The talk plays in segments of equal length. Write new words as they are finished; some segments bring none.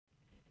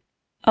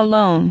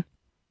Alone.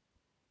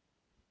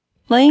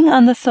 Laying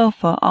on the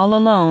sofa all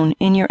alone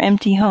in your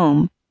empty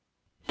home,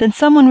 then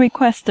someone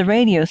requests the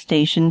radio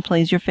station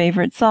plays your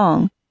favorite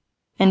song,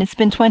 and it's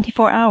been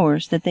 24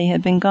 hours that they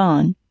have been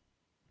gone.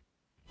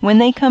 When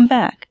they come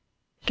back,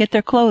 get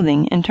their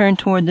clothing and turn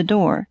toward the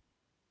door,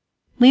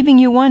 leaving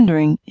you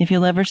wondering if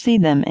you'll ever see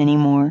them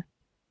anymore.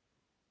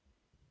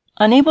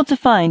 Unable to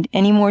find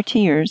any more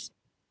tears,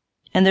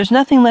 and there's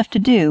nothing left to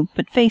do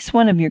but face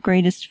one of your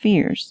greatest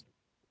fears.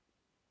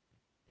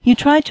 You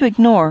try to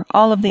ignore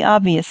all of the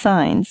obvious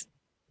signs,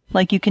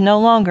 like you can no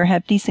longer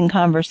have decent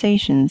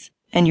conversations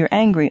and you're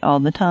angry all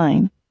the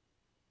time.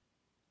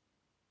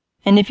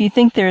 And if you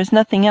think there is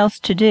nothing else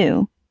to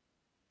do,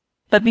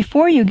 but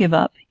before you give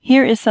up,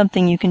 here is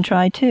something you can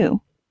try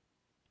too.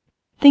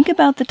 Think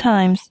about the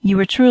times you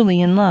were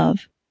truly in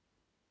love,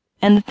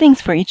 and the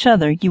things for each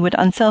other you would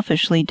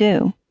unselfishly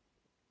do.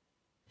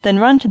 Then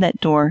run to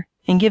that door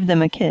and give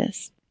them a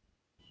kiss.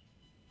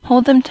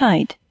 Hold them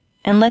tight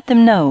and let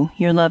them know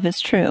your love is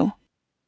true.